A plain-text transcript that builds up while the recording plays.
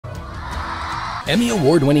Emmy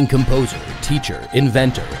Award-winning composer, teacher,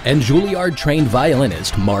 inventor, and Juilliard-trained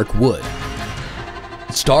violinist Mark Wood.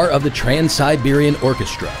 Star of the Trans-Siberian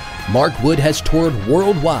Orchestra, Mark Wood has toured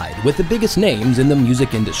worldwide with the biggest names in the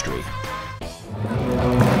music industry.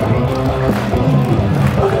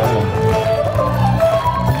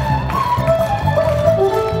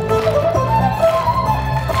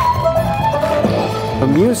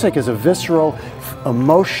 Music is a visceral,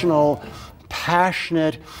 emotional,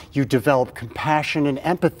 passionate. You develop compassion and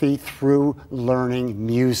empathy through learning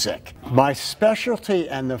music. My specialty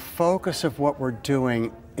and the focus of what we're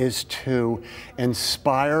doing is to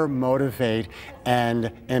inspire, motivate,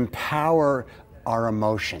 and empower our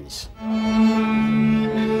emotions.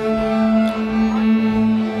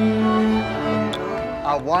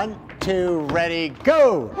 1, 2, ready,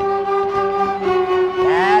 go!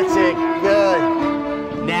 That's it, good.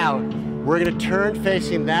 Now, we're going to turn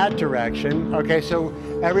facing that direction. Okay, so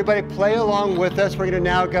everybody play along with us. We're going to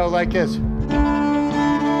now go like this.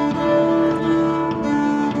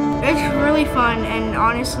 It's really fun, and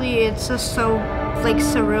honestly, it's just so like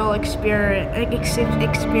surreal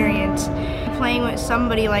experience. Playing with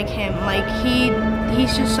somebody like him, like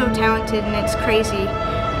he's just so talented, and it's crazy.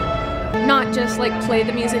 Not just like play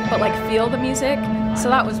the music, but like feel the music. So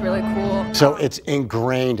that was really cool. So it's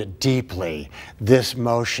ingrained deeply, this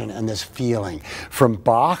motion and this feeling. From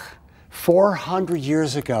Bach 400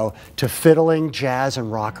 years ago to fiddling, jazz, and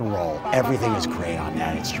rock and roll. Everything is great on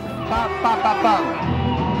that instrument.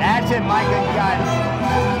 That's it, my good guys.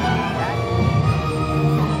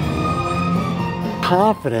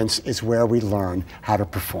 Confidence is where we learn how to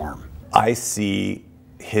perform. I see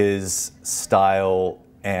his style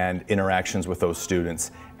and interactions with those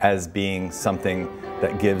students as being something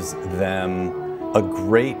that gives them a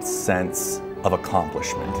great sense of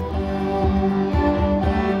accomplishment.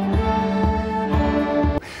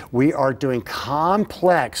 We are doing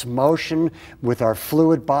complex motion with our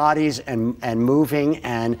fluid bodies and moving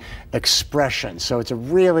and expression. So it's a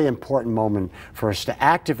really important moment for us to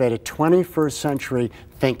activate a 21st century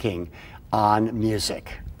thinking on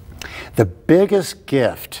music. The biggest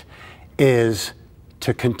gift is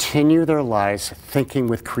to continue their lives thinking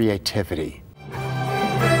with creativity.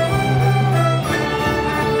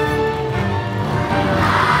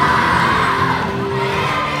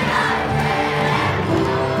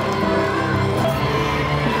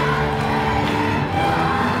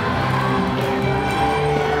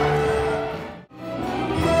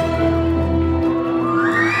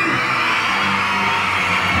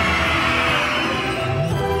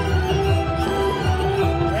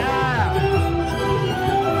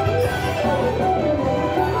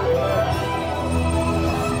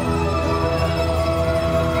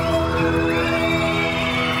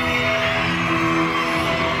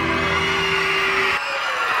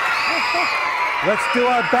 Let's do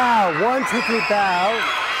our bow. 1, 2, 3,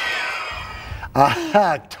 bow.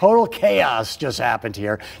 Total chaos just happened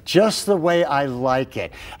here, just the way I like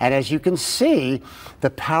it. And as you can see, the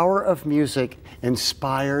power of music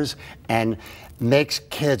inspires and makes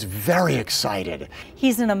kids very excited.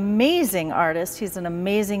 He's an amazing artist. He's an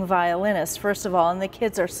amazing violinist, first of all, and the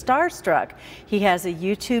kids are starstruck. He has a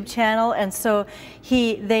YouTube channel, and so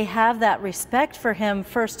they have that respect for him,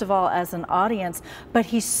 first of all, as an audience, but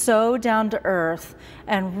he's so down to earth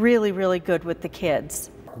and really, really good with the kids.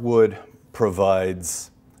 Wood provides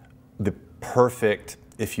the perfect,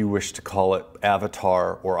 if you wish to call it,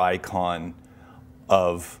 avatar or icon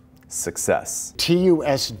of success.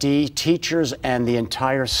 TUSD teachers and the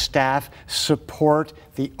entire staff support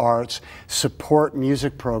the arts, support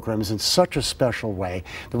music programs in such a special way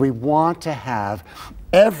that we want to have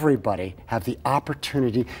everybody have the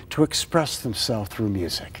opportunity to express themselves through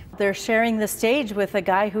music. They're sharing the stage with a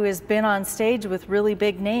guy who has been on stage with really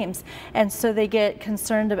big names, and so they get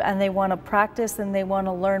concerned and they want to practice and they want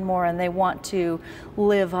to learn more and they want to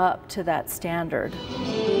live up to that standard.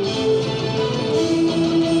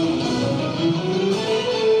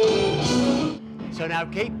 So now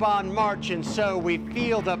keep on marching so we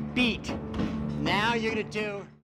feel the beat. Now you're going to do